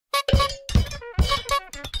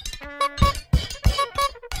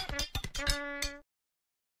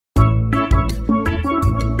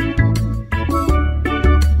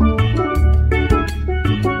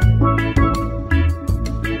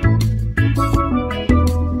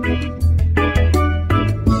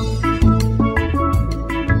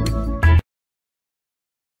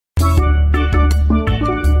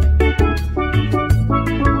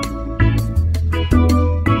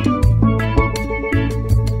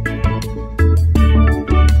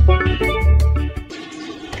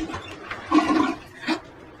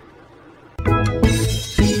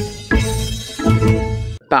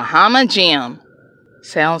Bahama Jim.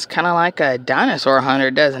 Sounds kind of like a dinosaur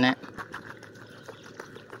hunter, doesn't it?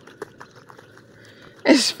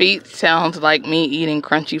 His feet sounds like me eating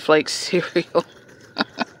Crunchy Flakes cereal.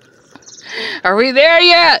 Are we there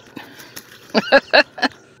yet?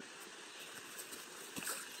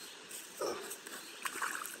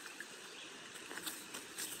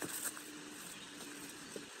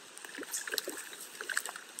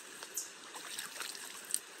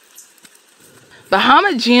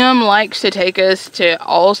 Bahama Jim likes to take us to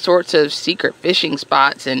all sorts of secret fishing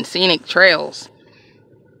spots and scenic trails.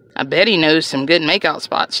 I bet he knows some good makeout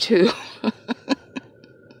spots too.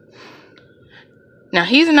 Now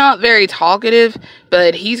he's not very talkative,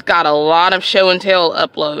 but he's got a lot of show and tell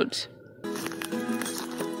uploads.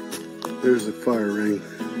 There's a fire ring,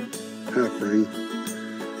 half ring.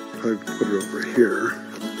 I'd put it over here.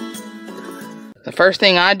 The first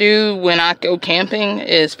thing I do when I go camping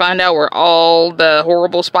is find out where all the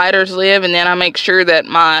horrible spiders live, and then I make sure that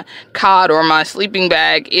my cot or my sleeping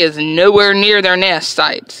bag is nowhere near their nest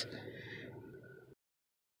sites.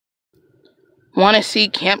 Want to see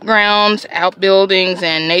campgrounds, outbuildings,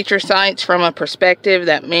 and nature sites from a perspective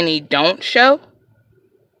that many don't show?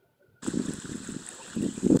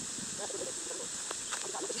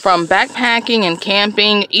 From backpacking and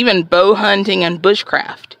camping, even bow hunting and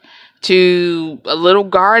bushcraft, to a little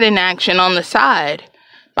garden action on the side,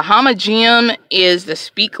 Bahama Jim is the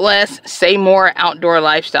Speak Less, Say More outdoor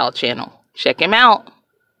lifestyle channel. Check him out.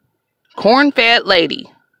 Cornfed Lady.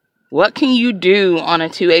 What can you do on a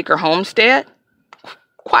 2-acre homestead?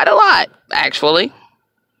 Quite a lot, actually.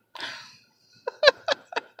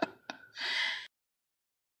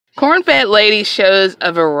 Cornfed Lady shows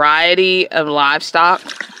a variety of livestock.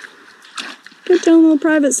 Good own little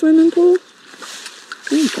private swimming pool.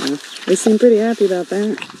 Okay. They seem pretty happy about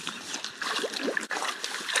that.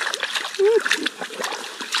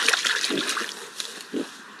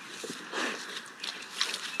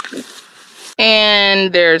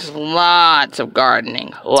 And there's lots of gardening.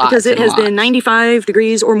 Because it has been 95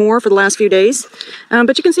 degrees or more for the last few days.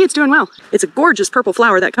 But you can see it's doing well. It's a gorgeous purple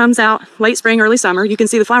flower that comes out late spring, early summer. You can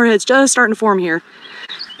see the flower heads just starting to form here.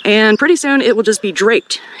 And pretty soon it will just be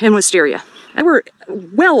draped in wisteria. And we're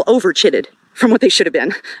well over chitted from what they should have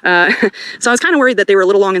been. So I was kind of worried that they were a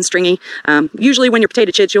little long and stringy. Usually when you're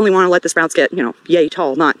potato chits, you only want to let the sprouts get, you know, yay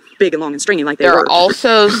tall, not big and long and stringy like they were. There are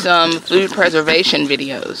also some food preservation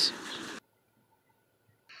videos.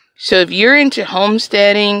 So if you're into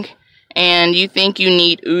homesteading and you think you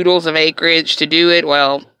need oodles of acreage to do it,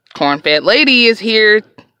 well, Cornfed Lady is here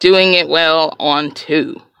doing it well on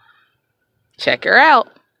 2. Check her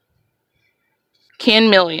out.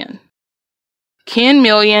 Ken Million. Ken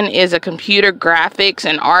Million is a computer graphics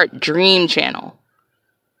and art dream channel.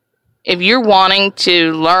 If you're wanting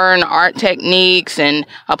to learn art techniques and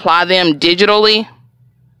apply them digitally,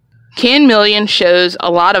 Ken Million shows a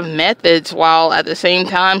lot of methods while at the same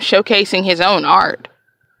time showcasing his own art.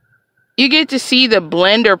 You get to see the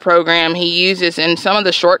Blender program he uses and some of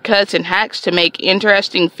the shortcuts and hacks to make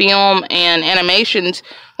interesting film and animations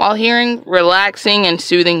while hearing relaxing and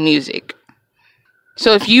soothing music.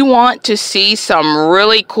 So if you want to see some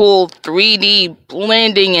really cool 3D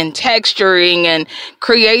blending and texturing and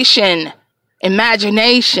creation,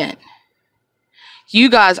 imagination, you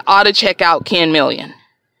guys ought to check out Ken Million.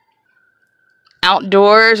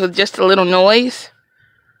 Outdoors with just a little noise,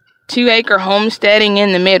 2-acre homesteading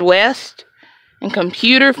in the Midwest, and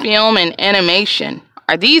computer film and animation.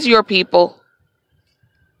 Are these your people?